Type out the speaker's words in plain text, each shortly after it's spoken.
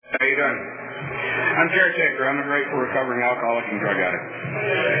I'm caretaker. I'm a grateful recovering alcoholic and drug addict.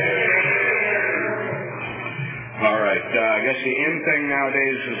 All right. I guess the in thing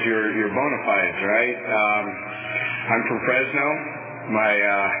nowadays is your bona fides, right? I'm from Fresno. My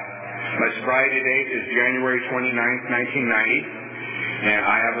sobriety date is January 29th, 1990. And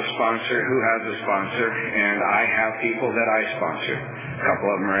I have a sponsor who has a sponsor, and I have people that I sponsor. A couple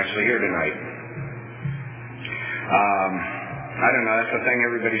of them are actually here tonight. I don't know, that's the thing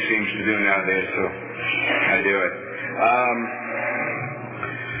everybody seems to do nowadays, so I do it.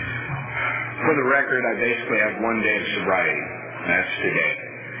 For the record, I basically have 1 day of sobriety. That's today.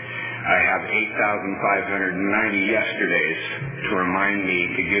 I have 8,590 yesterdays to remind me,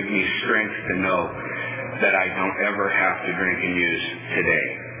 to give me strength to know that I don't ever have to drink and use today,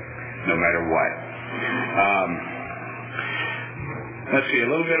 no matter what. Let's see, a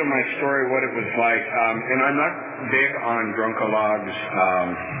little bit of my story, what it was like. And I'm not big on drunkalogs,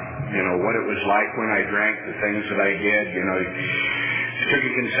 what it was like when I drank, the things that I did. Took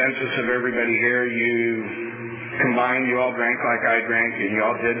a consensus of everybody here. You combined, you all drank like I drank, and you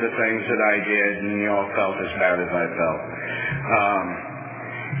all did the things that I did, and you all felt as bad as I felt.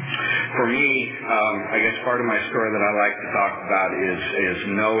 For me, I guess part of my story that I like to talk about is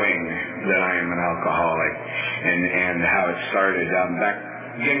knowing that I am an alcoholic and how it started. Back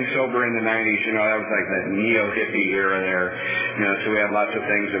getting sober in the 90s, that was like that neo-hippie era there. So we had lots of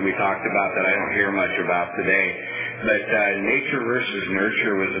things that we talked about that I don't hear much about today. But nature versus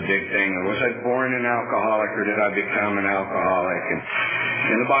nurture was a big thing. Was I born an alcoholic or did I become an alcoholic?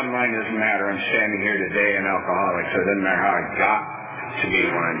 And the bottom line doesn't matter. I'm standing here today an alcoholic, so it doesn't matter how I got to be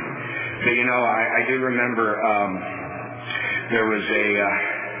one. But I do remember there was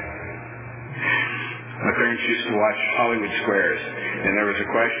my parents used to watch Hollywood Squares, and there was a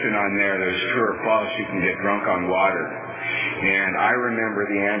question on there, there's true or false, you can get drunk on water. And I remember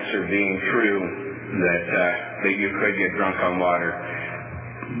the answer being true, that you could get drunk on water.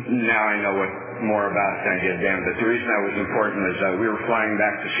 Now I know more about it than I did then, but the reason that was important is we were flying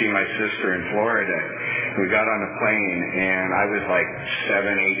back to see my sister in Florida. We got on a plane, and I was like 7,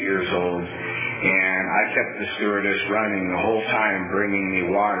 8 years old, and I kept the stewardess running the whole time bringing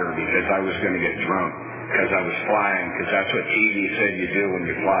me water because I was going to get drunk because I was flying, because that's what TV said you do when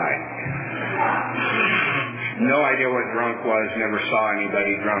you fly. No idea what drunk was, never saw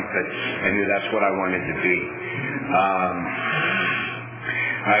anybody drunk, but I knew that's what I wanted to be.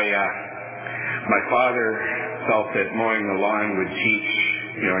 My father felt that mowing the lawn would teach,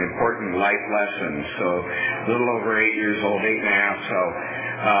 important life lessons. So a little over 8 years old, 8 and a half, so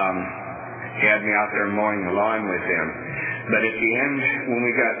he had me out there mowing the lawn with him. But at the end, when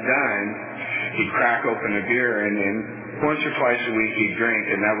we got done, he'd crack open a beer, and once or twice a week he'd drink,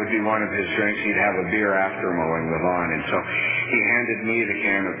 and that would be one of his drinks. He'd have a beer after mowing the lawn. And so he handed me the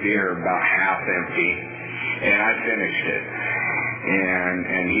can of beer about half empty, and I finished it.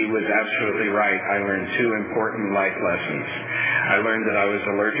 And he was absolutely right. I learned 2 important life lessons. I learned that I was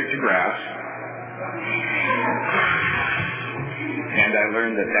allergic to grass, and I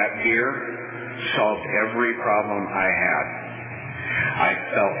learned that beer solved every problem I had. I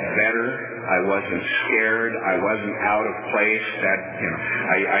felt better. I wasn't scared. I wasn't out of place.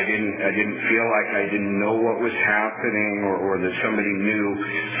 I didn't feel like I didn't know what was happening, or that somebody knew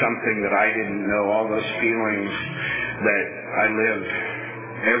something that I didn't know. All those feelings that I lived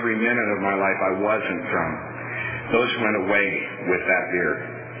every minute of my life I wasn't drunk, those went away with that beer.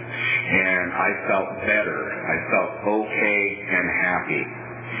 And I felt better. I felt okay and happy.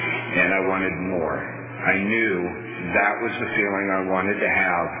 And I wanted more. I knew that was the feeling I wanted to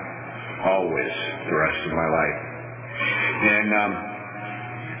have always the rest of my life. And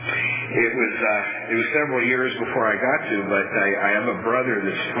it was several years before I got to, but I have a brother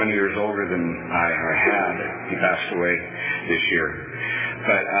that's 20 years older than I had. He passed away this year.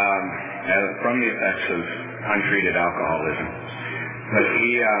 But from the effects of untreated alcoholism. But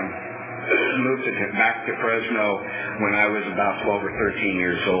he moved back to Fresno when I was about 12 or 13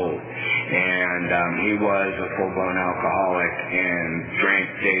 years old. And he was a full-blown alcoholic and drank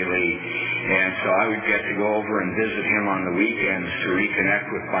daily. And so I would get to go over and visit him on the weekends to reconnect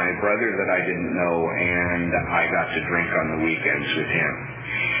with my brother that I didn't know, and I got to drink on the weekends with him.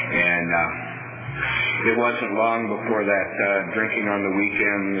 And it wasn't long before that drinking on the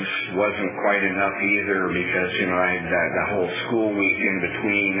weekends wasn't quite enough either, because I had that whole school week in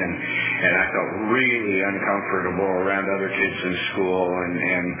between, and I felt really uncomfortable around other kids in school,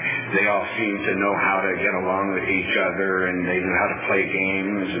 and they all seemed to know how to get along with each other, and they knew how to play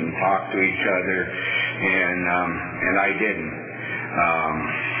games and talk to each other, and I didn't.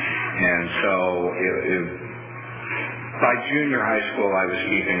 And so By junior high school, I was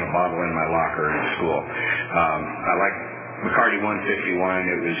keeping a bottle in my locker in school. I liked Bacardi 151.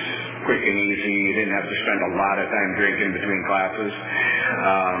 It was quick and easy. You didn't have to spend a lot of time drinking between classes.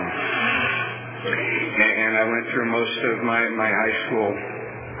 And I went through most of my high school,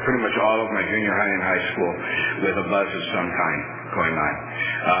 pretty much all of my junior high and high school, with a buzz of some kind going on.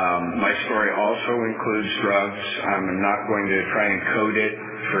 My story also includes drugs. I'm not going to try and code it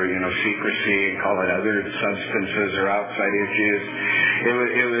for secrecy and call it other substances or outside issues.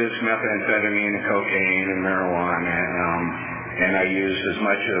 It was methamphetamine and cocaine and marijuana, and I used as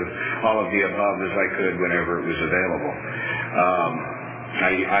much of all of the above as I could whenever it was available.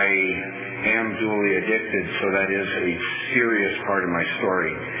 I am dually addicted, so that is a serious part of my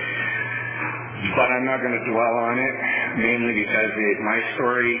story. But I'm not going to dwell on it, mainly because my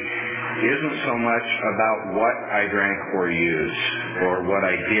story isn't so much about what I drank or used or what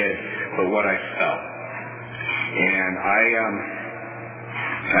I did, but what I felt. And I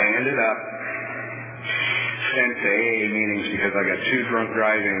ended up sent to AA meetings because I got 2 drunk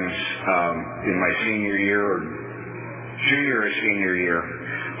drivings in my junior or senior year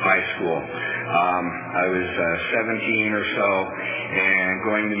high school. I was 17 or so, and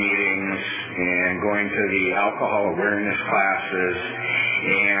going to meetings and going to the alcohol awareness classes,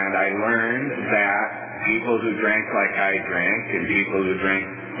 and I learned that people who drank like I drank and people who drank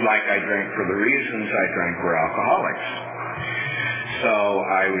like I drank for the reasons I drank were alcoholics. So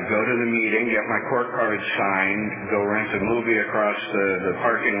I would go to the meeting, get my court card signed, go rent a movie across the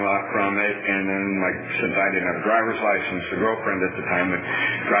parking lot from it, and then, since I didn't have a driver's license, the girlfriend at the time would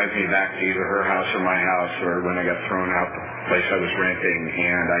drive me back to either her house or my house, or when I got thrown out the place I was renting,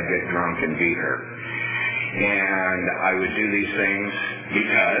 and I'd get drunk and beat her. And I would do these things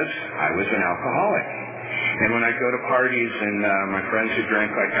because I was an alcoholic. And when I go to parties and my friends who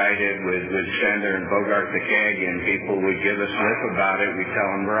drank like I did would stand there and bogart the keg, and people would give us lip about it, we'd tell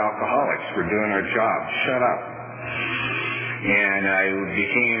them, we're alcoholics, we're doing our job, shut up. And I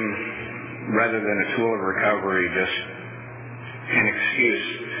became, rather than a tool of recovery, just an excuse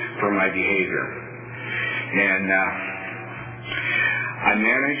for my behavior. And I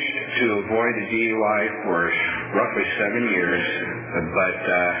managed to avoid a DUI for roughly 7 years, but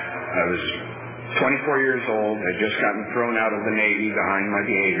I was 24 years old. I'd just gotten thrown out of the Navy behind my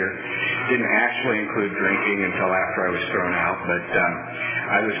behavior. Didn't actually include drinking until after I was thrown out, but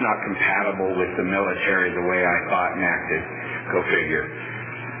I was not compatible with the military the way I thought and acted. Go figure.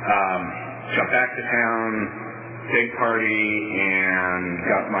 Got back to town, big party, and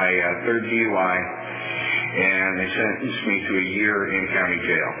got my 3rd DUI, and they sentenced me to a year in county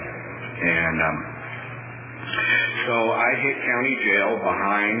jail. And so I hit county jail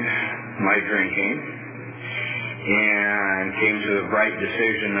behind my drinking and came to the bright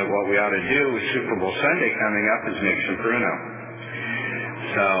decision that what we ought to do with Super Bowl Sunday coming up is make some Pruno.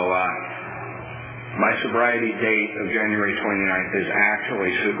 So my sobriety date of January 29th is actually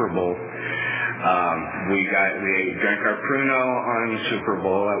Super Bowl. We drank our Pruno on Super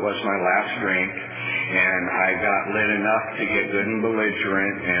Bowl. That was my last drink, and I got lit enough to get good and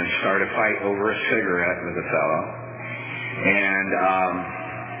belligerent and start a fight over a cigarette with a fellow. And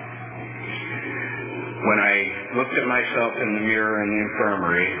when I looked at myself in the mirror in the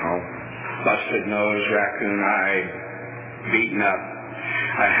infirmary, all busted nose, raccoon-eyed, beaten up,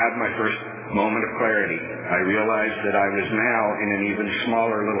 I had my first moment of clarity. I realized that I was now in an even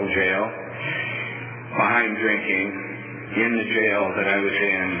smaller little jail, behind drinking, in the jail that I was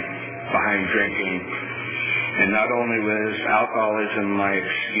in, behind drinking. And not only was alcoholism my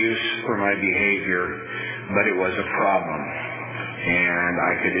excuse for my behavior, but it was a problem. And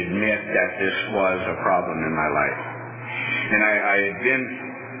I could admit that this was a problem in my life. And I had been,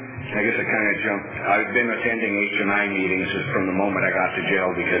 I guess I kind of jumped, I've been attending H&I meetings from the moment I got to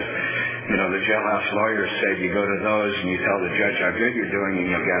jail because, the jailhouse lawyers said you go to those and you tell the judge how good you're doing and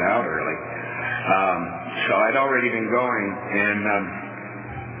you'll get out early. So I'd already been going, and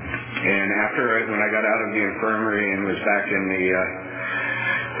after, when I got out of the infirmary and was back in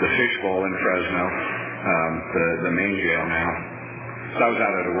the fishbowl in Fresno, the main jail now, so I was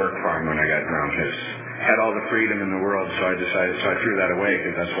out at a work farm when I got drunk. Had all the freedom in the world, so I threw that away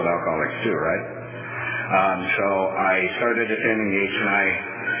because that's what alcoholics do, right? So I started attending the H&I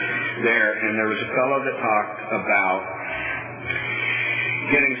there, and there was a fellow that talked about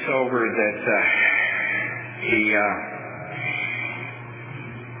getting sober that he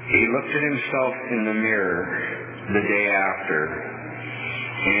looked at himself in the mirror the day after,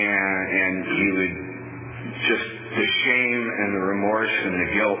 and he would just the shame and the remorse and the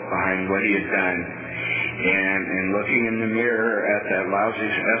guilt behind what he had done, and looking in the mirror at that lousy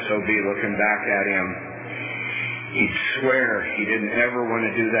SOB looking back at him, he'd swear he didn't ever want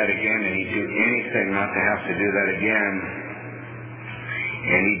to do that again, and he'd do anything not to have to do that again.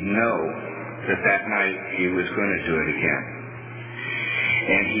 And he'd know that night he was going to do it again.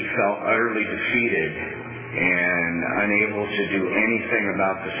 And he felt utterly defeated and unable to do anything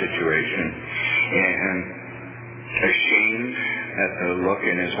about the situation, and ashamed at the look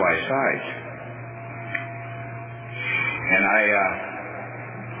in his wife's eyes. And I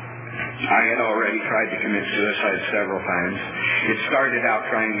had already tried to commit suicide several times. It started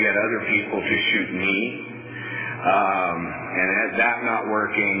out trying to get other people to shoot me. And as that not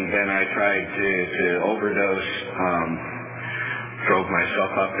working, then I tried to overdose, drove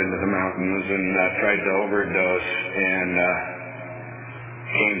myself up into the mountains and tried to overdose, and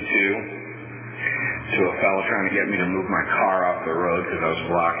came to a fellow trying to get me to move my car off the road because I was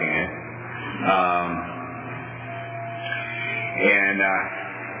blocking it.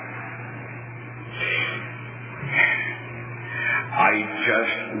 I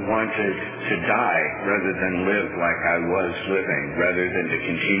just wanted to die rather than live like I was living, rather than to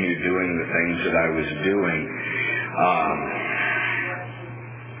continue doing the things that I was doing.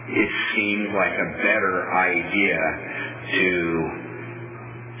 It seemed like a better idea to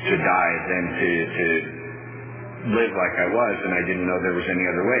die than to live like I was, and I didn't know there was any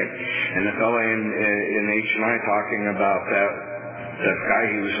other way. And the fellow in H&I talking about that guy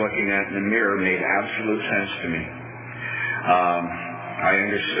he was looking at in the mirror made absolute sense to me. I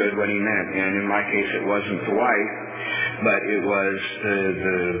understood what he meant, and in my case it wasn't the wife, but it was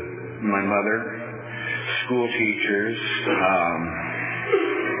my mother, school teachers,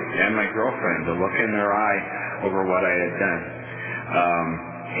 and my girlfriend, the look in their eye over what I had done,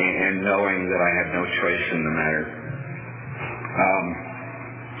 and knowing that I had no choice in the matter.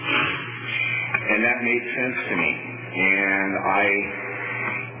 And that made sense to me, and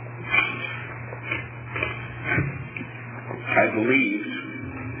I believed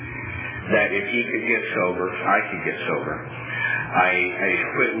that if he could get sober, I could get sober. I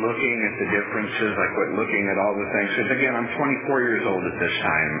quit looking at the differences. I quit looking at all the things. Because again, I'm 24 years old at this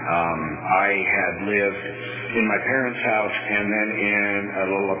time. I had lived in my parents' house and then in a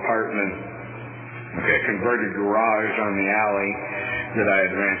little apartment, a converted garage on the alley that I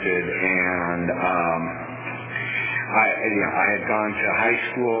had rented, and I had gone to high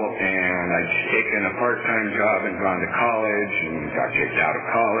school, and I'd taken a part-time job and gone to college, and got kicked out of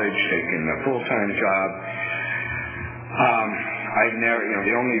college, taken a full-time job. I'd never,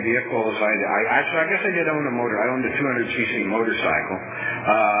 the only vehicles I guess I did own a motor. I owned a 200cc motorcycle,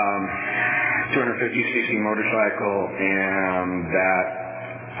 250cc motorcycle, and that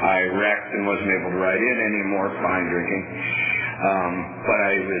I wrecked and wasn't able to ride in anymore, fine drinking. But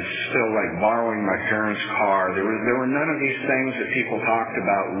I was still borrowing my parents' car. There were none of these things that people talked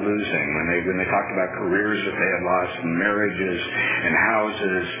about losing when they talked about careers that they had lost, and marriages and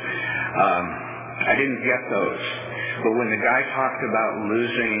houses. I didn't get those. But when the guy talked about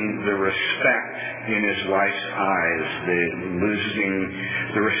losing the respect in his wife's eyes, losing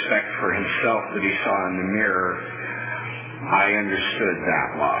the respect for himself that he saw in the mirror, I understood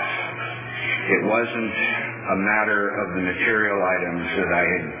that loss. It wasn't a matter of the material items that I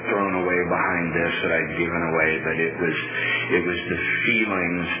had thrown away behind this, that I'd given away, but it was the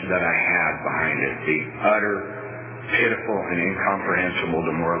feelings that I had behind it, the utter, pitiful, and incomprehensible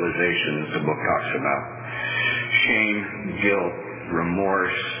demoralization that the book talks about. Shame, guilt,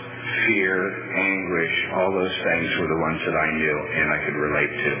 remorse, fear, anguish, all those things were the ones that I knew and I could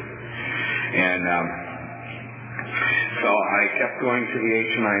relate to. And so I kept going to the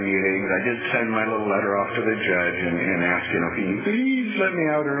H&I meetings. I did send my little letter off to the judge and ask, can you please let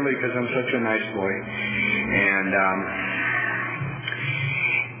me out early because I'm such a nice boy.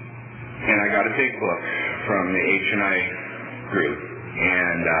 And I got a big book from the H&I group,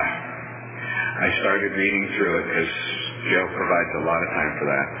 and I started reading through it because Joe provides a lot of time for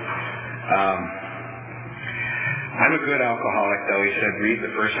that. I'm a good alcoholic, though. He said, read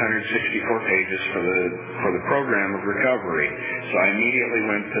the first 164 pages for the program of recovery. So I immediately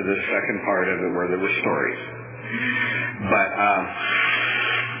went to the second part of it where there were stories. But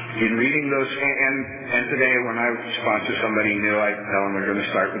in reading those, and today when I sponsor somebody new, I tell them they're going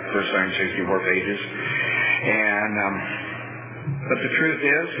to start with the first 164 pages. But the truth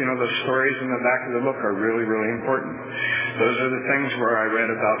is, those stories in the back of the book are really, really important. Those are the things where I read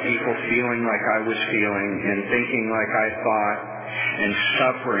about people feeling like I was feeling and thinking like I thought and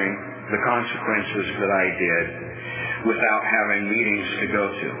suffering the consequences that I did without having meetings to go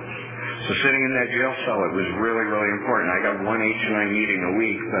to. So sitting in that jail cell, it was really, really important. I got one H&I meeting a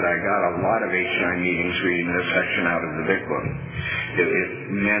week, but I got a lot of H&I meetings reading this section out of the big book. It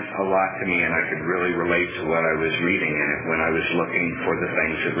meant a lot to me, and I could really relate to what I was reading in it when I was looking for the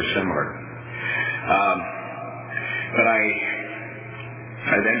things that were similar. But I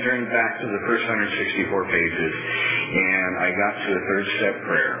then turned back to the first 164 pages, and I got to the third step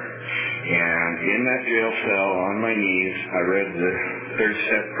prayer. And in that jail cell, on my knees, I read the third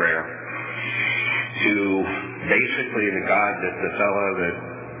step prayer to basically the God that the fellow that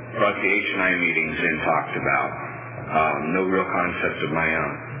brought the H&I meetings in talked about. No real concept of my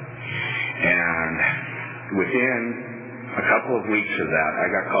own. And within a couple of weeks of that, I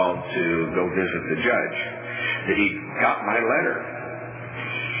got called to go visit the judge. That he got my letter.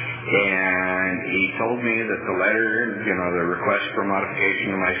 And he told me that the letter, the request for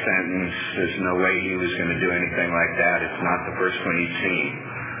modification of my sentence, there's no way he was going to do anything like that. It's not the first one he'd seen.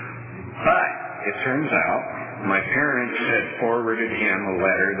 But it turns out my parents had forwarded him a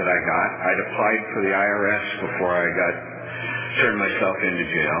letter that I got. I'd applied for the IRS before I turned myself into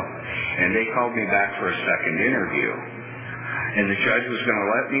jail. And they called me back for a second interview. And the judge was going to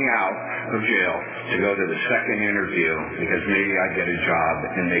let me out of jail to go to the second interview because maybe I'd get a job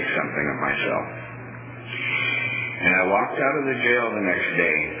and make something of myself. And I walked out of the jail the next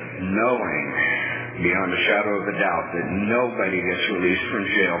day knowing, beyond a shadow of a doubt, that nobody gets released from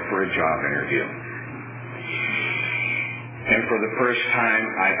jail for a job interview. And for the first time,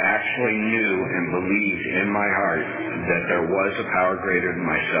 I actually knew and believed in my heart that there was a power greater than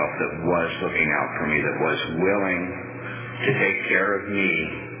myself that was looking out for me, that was willing to take care of me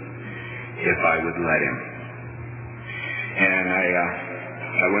if I would let him. And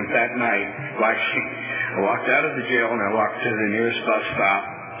I went that night. Well, actually, I walked out of the jail and I walked to the nearest bus stop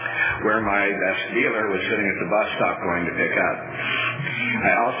where my best dealer was sitting at the bus stop going to pick up.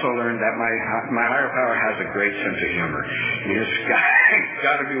 I also learned that my higher power has a great sense of humor. You just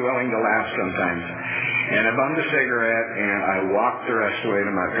got to be willing to laugh sometimes. And I bummed a cigarette, and I walked the rest of the way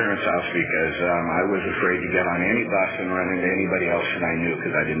to my parents' house because I was afraid to get on any bus and run into anybody else that I knew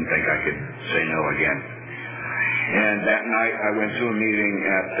because I didn't think I could say no again. And that night I went to a meeting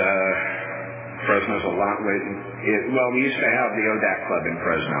at Fresno's a lot. We used to have the ODAC club in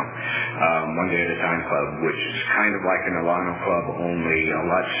Fresno, One Day at a Time club, which is kind of like an Alano club, only a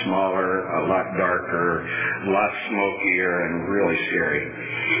lot smaller, a lot darker, a lot smokier, and really scary.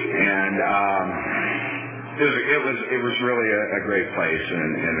 And it was really a great place,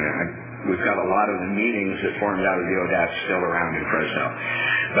 and we've got a lot of the meetings that formed out of the ODAC still around in Fresno.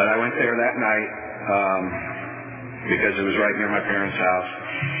 But I went there that night because it was right near my parents' house.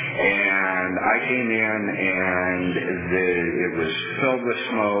 And I came in, and it was filled with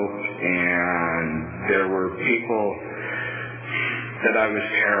smoke, and there were people that I was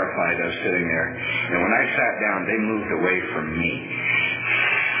terrified of sitting there. And when I sat down, they moved away from me.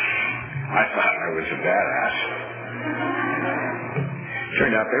 I thought I was a badass.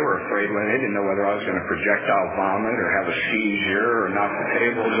 Turned out they were afraid when they didn't know whether I was going to projectile vomit or have a seizure or knock the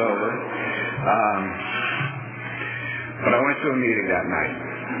tables over. But I went to a meeting that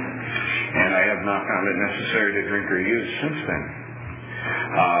night. And I have not found it necessary to drink or use since then.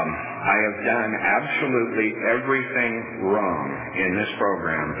 I have done absolutely everything wrong in this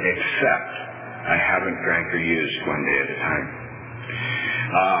program except I haven't drank or used one day at a time.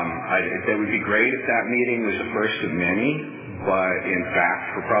 It would be great if that meeting was the first of many, but in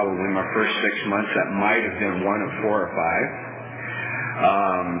fact, for probably my first 6 months, that might have been one of 4 or 5.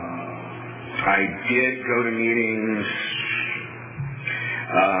 I did go to meetings.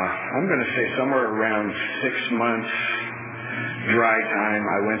 I'm going to say somewhere around 6 months dry time.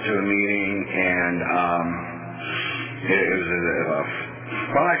 I went to a meeting, and it was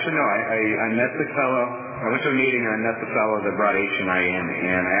I met the fellow. I went to a meeting and I met the fellow that brought H&I in,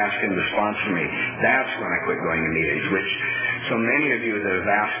 and I asked him to sponsor me. That's when I quit going to meetings, which so many of you that have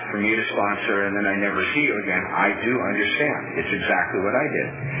asked for me to sponsor and then I never see you again, I do understand. It's exactly what I did.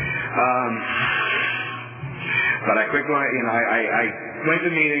 But I quit going, I went to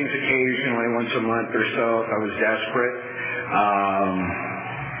meetings occasionally, once a month or so if I was desperate.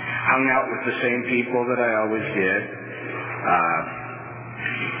 Hung out with the same people that I always did.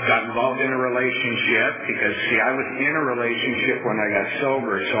 Got involved in a relationship because, I was in a relationship when I got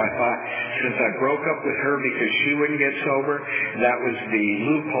sober, so I thought since I broke up with her because she wouldn't get sober, that was the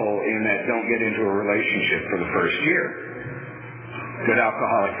loophole in that don't get into a relationship for the first year. Good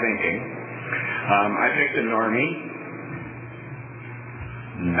alcoholic thinking. I picked a normie.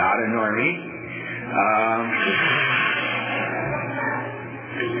 Not a normie.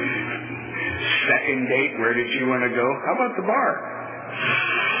 Second date, where did you want to go? How about the bar?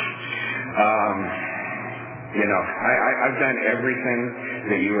 I've done everything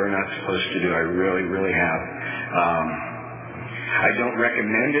that you are not supposed to do. I really, really have. I don't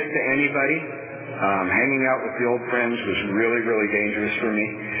recommend it to anybody. Hanging out with the old friends was really, really dangerous for me.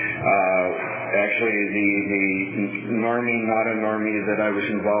 Actually, the normie, not a normie that I was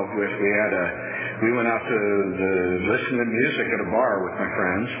involved with, we went out to listen to music at a bar with my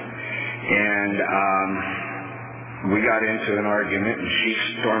friends, and we got into an argument, and she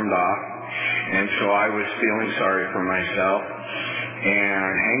stormed off, and so I was feeling sorry for myself.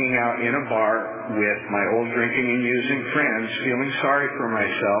 And hanging out in a bar with my old drinking and using friends, feeling sorry for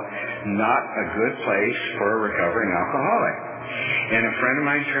myself, not a good place for a recovering alcoholic. And a friend of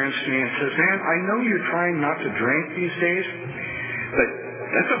mine turns to me and says, "Man, I know you're trying not to drink these days, but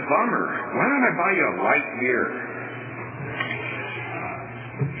that's a bummer. Why don't I buy you a light beer?"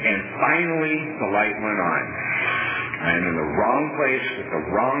 And finally, the light went on. I am in the wrong place with the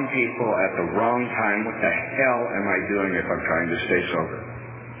wrong people at the wrong time. What the hell am I doing if I'm trying to stay sober?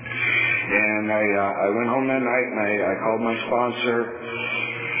 And I went home that night and I called my sponsor,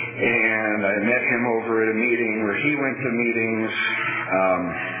 and I met him over at a meeting where he went to meetings,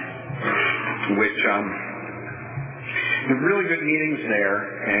 really good meetings there,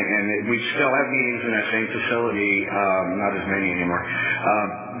 and we still have meetings in that same facility, not as many anymore.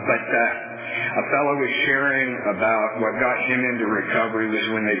 But a fellow was sharing about what got him into recovery was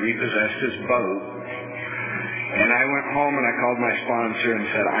when they repossessed his boat. And I went home and I called my sponsor and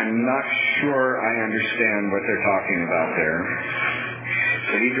said, "I'm not sure I understand what they're talking about there."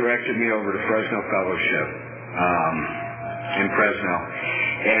 So he directed me over to Fresno Fellowship in Fresno.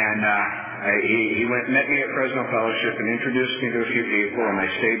 And he met me at Fresno Fellowship and introduced me to a few people, and I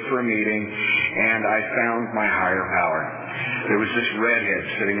stayed for a meeting, and I found my higher power. There was this redhead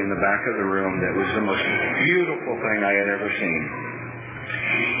sitting in the back of the room that was the most beautiful thing I had ever seen.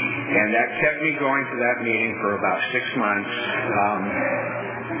 And that kept me going to that meeting for about 6 months.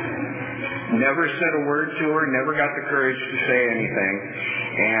 Never said a word to her, never got the courage to say anything.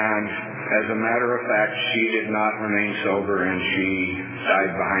 And as a matter of fact, she did not remain sober, and she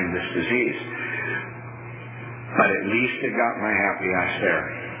died behind this disease. But at least it got my happy ass there.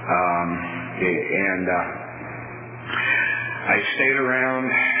 I stayed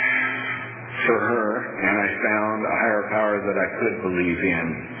around for her, and I found a higher power that I could believe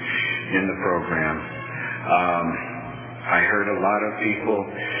in the program. I heard a lot of people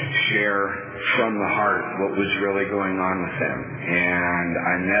share from the heart what was really going on with them. And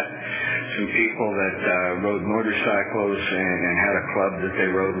I met some people that rode motorcycles and had a club that they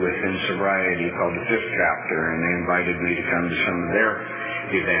rode with in sobriety called the Fifth Chapter, and they invited me to come to some of their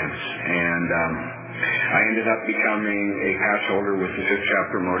events. And I ended up becoming a patch holder with the Fifth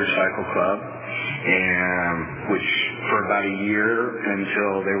Chapter Motorcycle Club, and which for about a year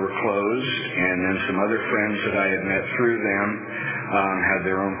until they were closed, and then some other friends that I had met through them had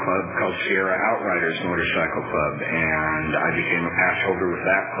their own club called Sierra Outriders Motorcycle Club, and I became a patch holder with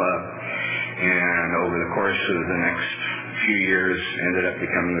that club, and over the course of the next few years ended up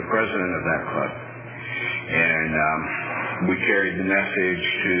becoming the president of that club. And we carried the message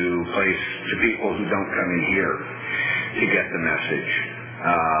to people who don't come in here to get the message.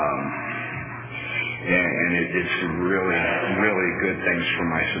 And it did some really, really good things for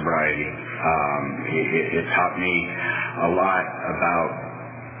my sobriety. It taught me a lot about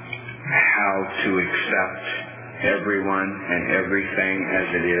how to accept everyone and everything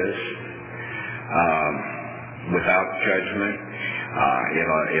as it is, without judgment.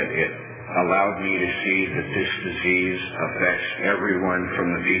 It allowed me to see that this disease affects everyone,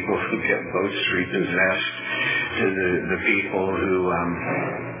 from the people who get boats repossessed to the people who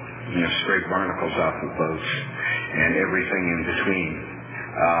scrape barnacles off of boats, and everything in between.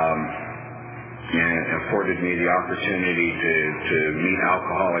 And it afforded me the opportunity to meet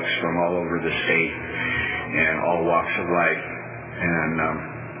alcoholics from all over the state and all walks of life, and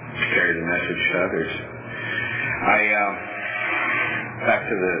carry the message to others. Back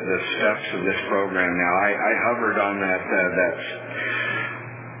to the steps of this program now. I hovered on that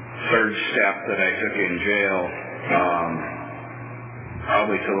third step that I took in jail,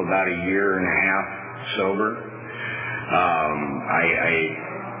 probably till about a year and a half sober. I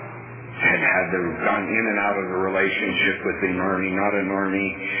had gone in and out of a relationship with a normie, not a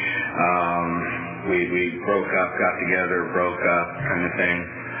normie. We broke up, got together, broke up, kind of thing.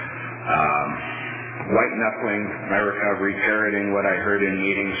 White-knuckling my recovery, parroting what I heard in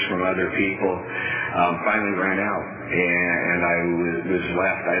meetings from other people, finally ran out, and I was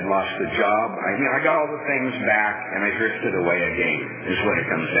left. I had lost the job. I got all the things back, and I drifted away again, is what it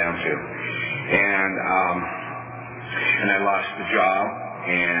comes down to. And I lost the job,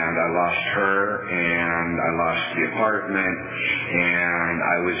 and I lost her, and I lost the apartment, and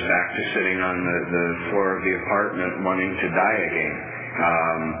I was back to sitting on the floor of the apartment wanting to die again.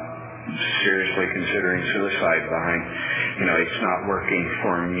 Seriously considering suicide behind, it's not working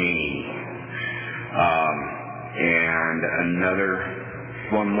for me. And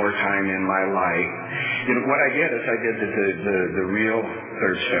one more time in my life, what I did is I did the real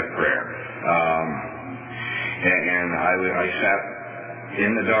third step prayer. And I sat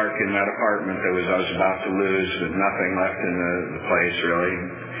in the dark in that apartment that I was about to lose, with nothing left in the place really.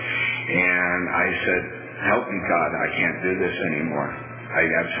 And I said, help me, God, I can't do this anymore.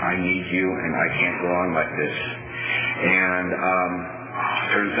 I need you, and I can't go on like this. And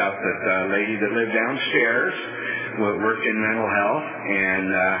turns out that the lady that lived downstairs worked in mental health, and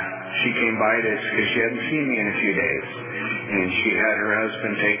she came by because she hadn't seen me in a few days. And she had her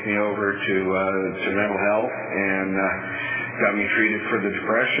husband take me over to mental health and got me treated for the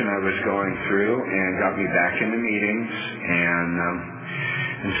depression I was going through, and got me back into meetings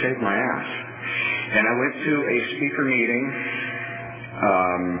and saved my ass. And I went to a speaker meeting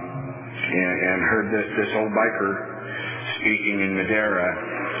and heard this old biker speaking in Madera.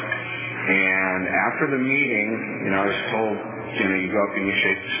 And after the meeting, I was told, you go up and you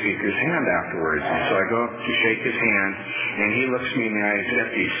shake the speaker's hand afterwards. And so I go up to shake his hand, and he looks me in the eyes. He's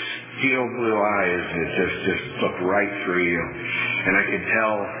got these steel blue eyes that just look right through you. And I could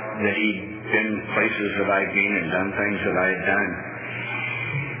tell that he'd been places that I'd been and done things that I had done.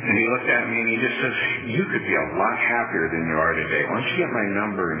 And he looked at me and he just says, you could be a lot happier than you are today. Why don't you get my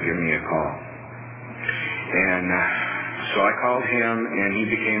number and give me a call? And so I called him, and he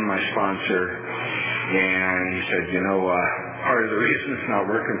became my sponsor. And he said, part of the reason it's not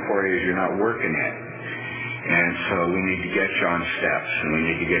working for you is you're not working it. And so we need to get you on steps, and we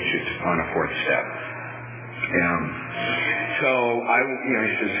need to get you on a fourth step. So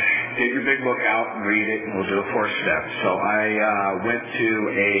he says, get your big book out and read it, and we'll do a fourth step. So I went to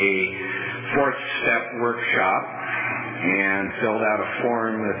a fourth step workshop and filled out a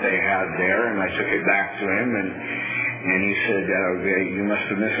form that they had there, and I took it back to him, and he said, you must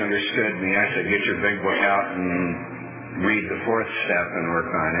have misunderstood me. I said, get your big book out and read the fourth step and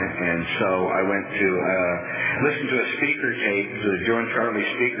work on it. And so I went to listen to a speaker tape, the Joe and Charlie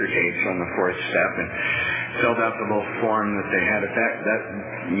speaker tapes on the fourth step, and filled out the little form that they had at that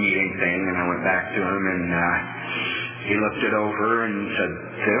meeting thing. And I went back to him, and he looked it over and said,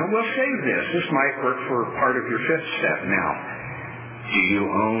 we'll save this. This might work for part of your fifth step. Now, do you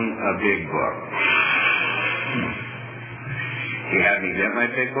own a big book? He had me get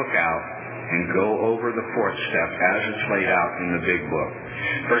my big book out and go over the fourth step as it's laid out in the big book.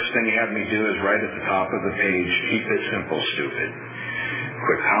 First thing he had me do is right at the top of the page, keep it simple, stupid.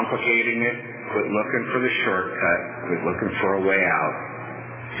 Quit complicating it. Quit looking for the shortcut. Quit looking for a way out.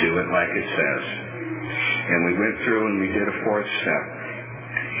 Do it like it says. And we went through and we did a fourth step.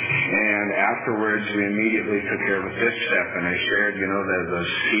 And afterwards, we immediately took care of a fifth step, and I shared,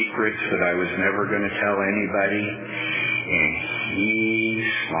 those secrets that I was never going to tell anybody. And he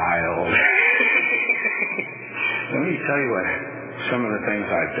smiled. Let me tell you some of the things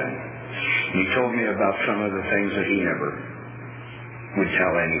I've done. He told me about some of the things that he never would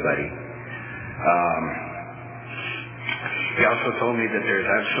tell anybody. He also told me that there's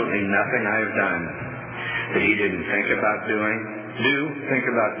absolutely nothing I've done that he didn't think about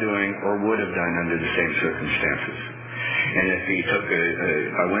doing, or would have done under the same circumstances. And if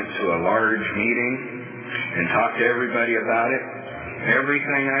I went to a large meeting and talked to everybody about it,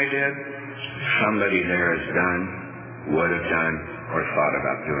 everything I did, somebody there has done, would have done, or thought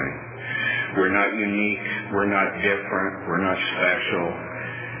about doing. We're not unique. We're not different. We're not special.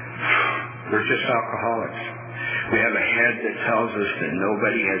 We're just alcoholics. We have a head that tells us that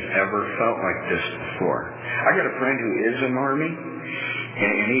nobody has ever felt like this before. I got a friend who is a normie,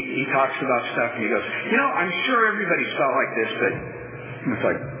 and he talks about stuff, and he goes, I'm sure everybody's felt like this, but it's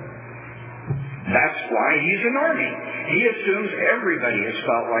like, that's why he's a normie. He assumes everybody has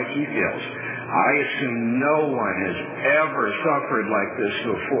felt like he feels. I assume no one has ever suffered like this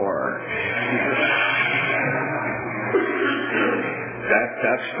before.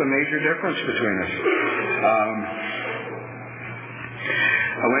 That's the major difference between us.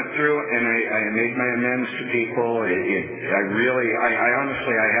 I went through and I made my amends to people. I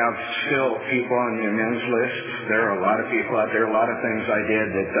honestly have still people on the amends list. There are a lot of people out there, a lot of things I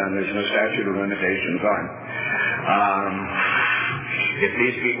did that there's no statute of limitations on. If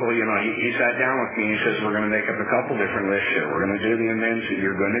these people, he sat down with me and he says, we're going to make up a couple different lists here. We're going to do the amends that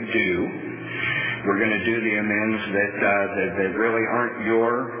you're going to do. We're going to do the amends that really aren't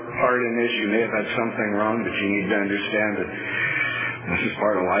your part in this. You may have had something wrong, but you need to understand that This is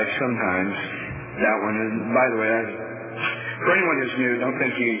part of life sometimes. That one is, by the way, for anyone who's new, don't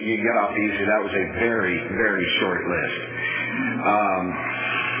think you get off easy. That was a very, very short list.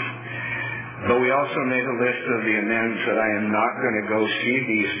 But we also made a list of the amends that I am not going to go see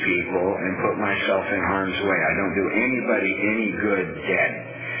these people and put myself in harm's way. I don't do anybody any good dead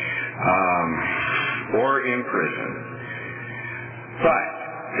or in prison. But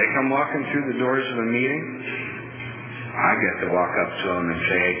they come walking through the doors of a meeting, I get to walk up to them and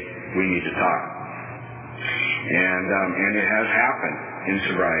say, hey, we need to talk. And it has happened in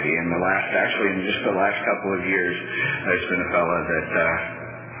sobriety. In just the last couple of years, there's been a fella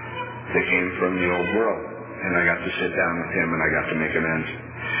that came from the old world, and I got to sit down with him and I got to make amends.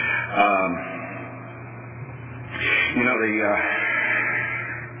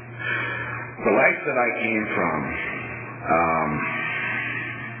 The life that I came from,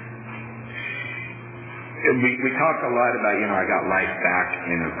 we talked a lot about, I got life back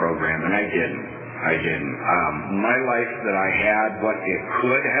in the program, and I didn't. My life that I had, what it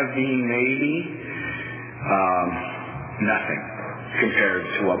could have been maybe, nothing compared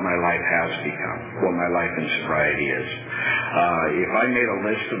to what my life has become, what my life in sobriety is. If I made a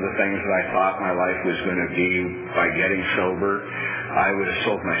list of the things that I thought my life was going to be by getting sober, I would have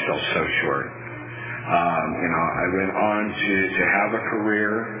sold myself so short. I went on to have a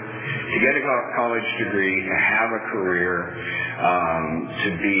career, to get a college degree, to have a career, to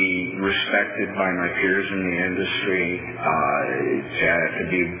be respected by my peers in the industry, to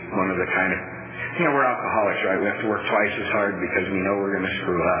be one of the kind of, we're alcoholics, right? We have to work twice as hard because we know we're going to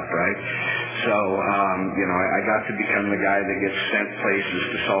screw up, right? So, I got to become the guy that gets sent places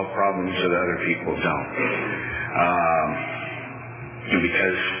to solve problems that other people don't.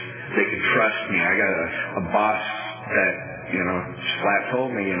 Because they could trust me. I got a boss that, flat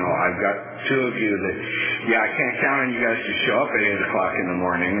told me, I've got two of you that, I can't count on you guys to show up at 8 o'clock in the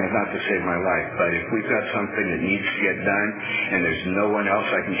morning, not to save my life, but if we've got something that needs to get done and there's no one else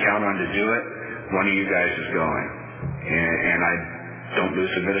I can count on to do it, one of you guys is going. And I don't lose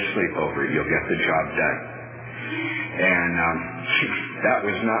a bit of sleep over it. You'll get the job done. And that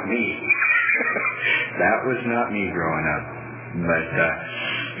was not me. That was not me growing up. But,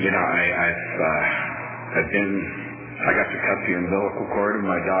 I got to cut the umbilical cord of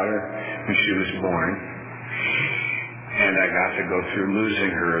my daughter when she was born. And I got to go through losing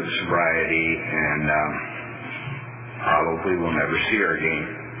her of sobriety, and probably will never see her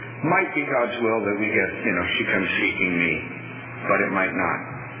again. Might be God's will that we get, she comes seeking me, but it might not.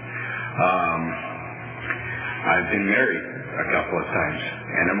 I've been married a couple of times,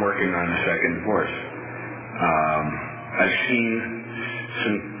 and I'm working on a second divorce. I've seen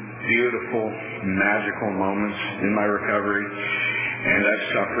some beautiful, magical moments in my recovery, and I've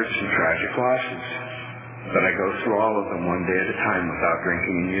suffered some tragic losses. But I go through all of them one day at a time without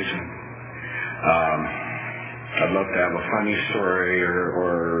drinking and using. I'd love to have a funny story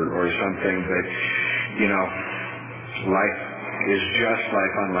or something, but, life is just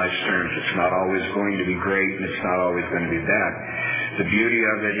life on life's terms. It's not always going to be great, and it's not always going to be bad. The beauty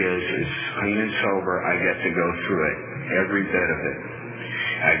of it is, it's clean and sober. I get to go through it, every bit of it.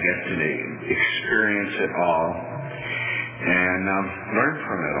 I get to experience it all and learn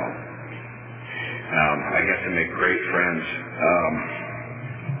from it all. I get to make great friends.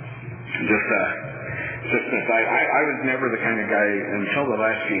 I was never the kind of guy, until the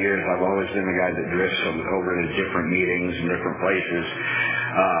last few years, I've always been the guy that drifts over to different meetings and different places.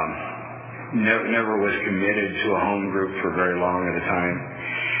 Never was committed to a home group for very long at a time.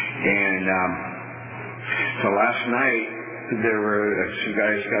 And so last night, there were two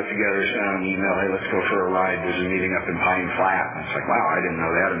guys got together, sent out an email, hey, let's go for a ride. There's a meeting up in Pine Flat. And it's like, wow, I didn't know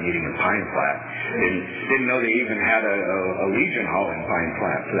they had a meeting in Pine Flat. Didn't know they even had a Legion Hall in Pine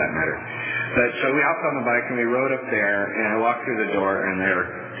Flat, for that matter. But so we hopped on the bike and we rode up there, and I walked through the door, and there are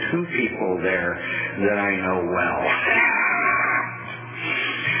two people there that I know well.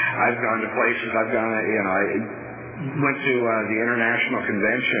 I've gone to places, I went to the International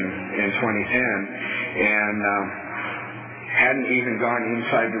Convention in 2010, and hadn't even gone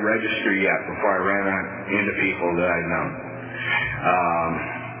inside the register yet before I ran into people that I'd known.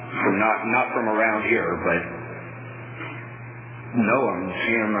 Not from around here, but know them,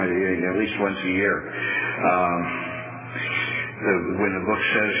 see them at least once a year. When the book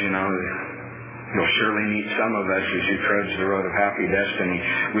says, you'll surely meet some of us as you trudge the road of happy destiny,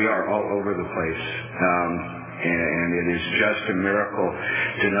 we are all over the place. And it is just a miracle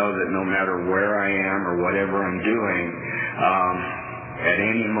to know that no matter where I am or whatever I'm doing, at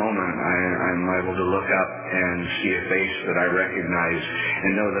any moment I'm able to look up and see a face that I recognize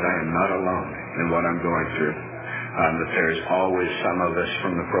and know that I am not alone in what I'm going through. that there's always some of us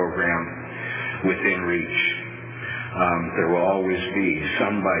from the program within reach. There will always be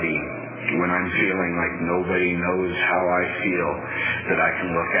somebody when I'm feeling like nobody knows how I feel that I can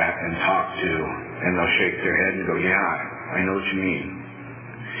look at and talk to, and they'll shake their head and go, yeah, I know what you mean.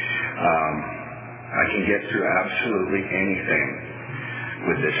 I can get through absolutely anything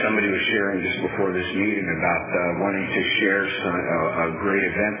with this. Somebody was sharing just before this meeting about wanting to share a great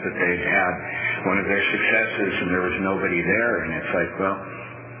event that they'd had, one of their successes, and there was nobody there, and it's like, well,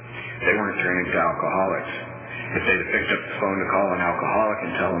 they weren't turning to alcoholics. If they'd have picked up the phone to call an alcoholic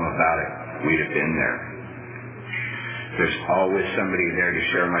and tell them about it, we'd have been there. There's always somebody there to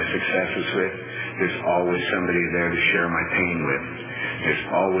share my successes with. There's always somebody there to share my pain with. There's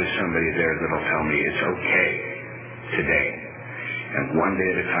always somebody there that'll tell me it's okay today. And one day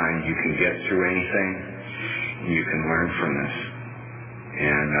at a time, you can get through anything. You can learn from this.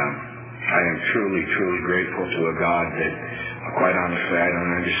 And I am truly, truly grateful to a God that, quite honestly, I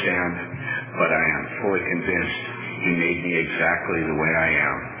don't understand, but I am fully convinced He made me exactly the way I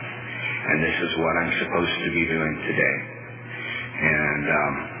am. And this is what I'm supposed to be doing today. And,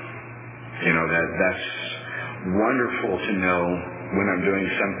 that's wonderful to know when I'm doing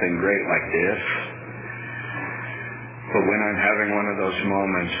something great like this. But when I'm having one of those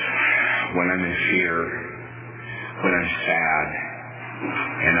moments, when I'm in fear, when I'm sad,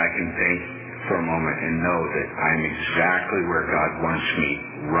 and I can think for a moment and know that I'm exactly where God wants me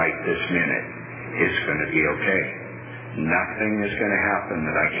right this minute, it's going to be okay. Nothing is going to happen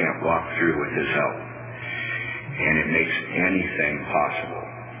that I can't walk through with His help. And it makes anything possible.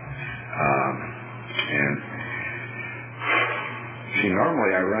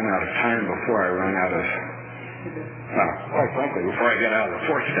 Normally I run out of time before I run out of, quite frankly, before I get out of the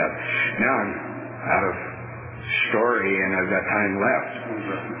fourth step. Now I'm out of story and I've got time left.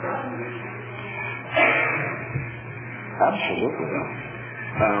 Absolutely.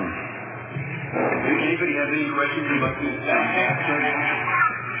 Does anybody have any questions you'd like to answer?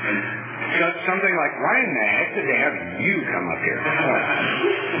 Something like, why in the heck did they have you come up here?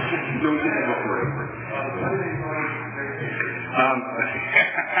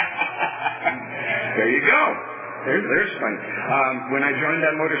 There you go. There's fun. When I joined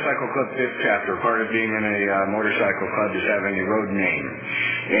that motorcycle club 5th chapter, part of being in a motorcycle club is having a road name.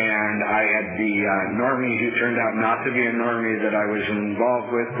 And I had the normie who turned out not to be a normie that I was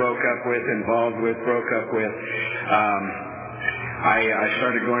involved with, broke up with. I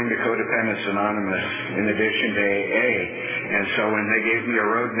started going to Codependence Anonymous in addition to AA. And so when they gave me a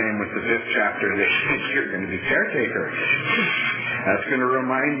road name with the 5th chapter, they said, you're going to be caretaker. That's going to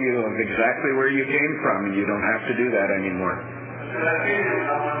remind you of exactly where you came from, and you don't have to do that anymore.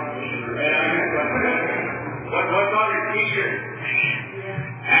 What's on your t-shirt?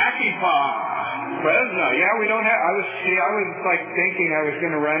 Akipa, Fresno. Yeah, we don't have. I was like thinking I was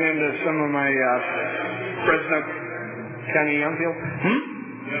going to run into some of my Fresno County young people.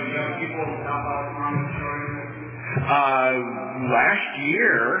 Young people talk about last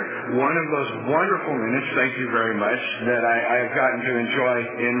year, one of those wonderful minutes, thank you very much, that I have gotten to enjoy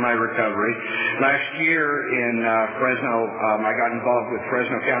in my recovery. Last year in Fresno, I got involved with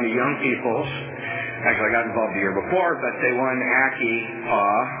Fresno County Young People's. Actually, I got involved the year before, but they won ACIPA,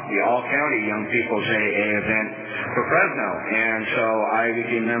 the All-County Young People's AA event for Fresno. And so I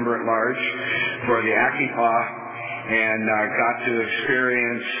became member at large for the ACIPA and got to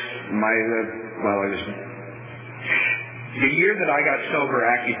experience the year that I got sober,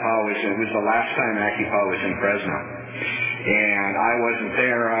 it was the last time ACIPA was in Fresno. And I wasn't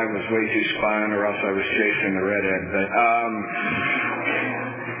there. I was way too spun, or else I was chasing the redhead. But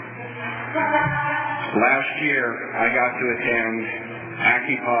last year, I got to attend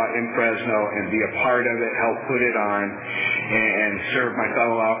ACIPA in Fresno and be a part of it, help put it on, and serve my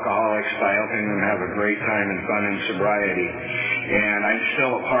fellow alcoholics by helping them have a great time and fun and sobriety. And I'm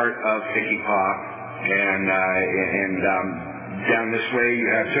still a part of ACIPA. And down this way you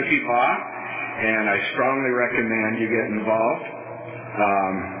have Tookie Paw, and I strongly recommend you get involved.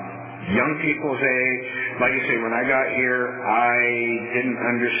 Young People's AA, like I say, when I got here, I didn't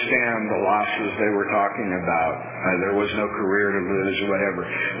understand the losses they were talking about. There was no career to lose or whatever,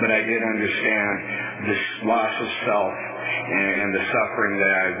 but I did understand this loss of self and the suffering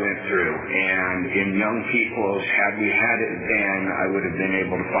that I went through. And in Young People's, had we had it then, I would have been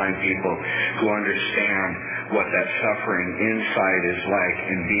able to find people who understand what that suffering inside is like,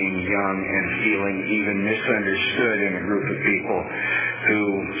 and being young and feeling even misunderstood in a group of people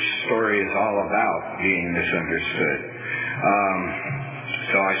whose story is all about being misunderstood.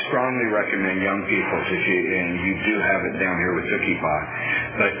 So I strongly recommend Young People's, and you do have it down here with Tookie Paw.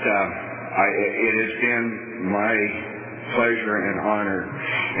 But it has been my pleasure and honor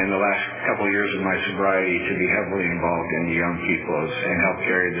in the last couple of years of my sobriety to be heavily involved in the young people and help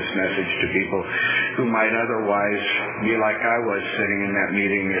carry this message to people who might otherwise be like I was, sitting in that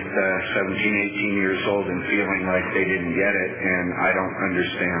meeting at 17, 18 years old and feeling like they didn't get it, and I don't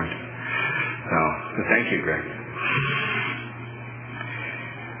understand. So, thank you, Greg.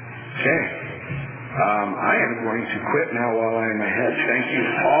 Okay. I am going to quit now while I'm ahead. Thank you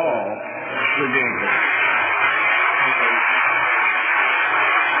all for being here.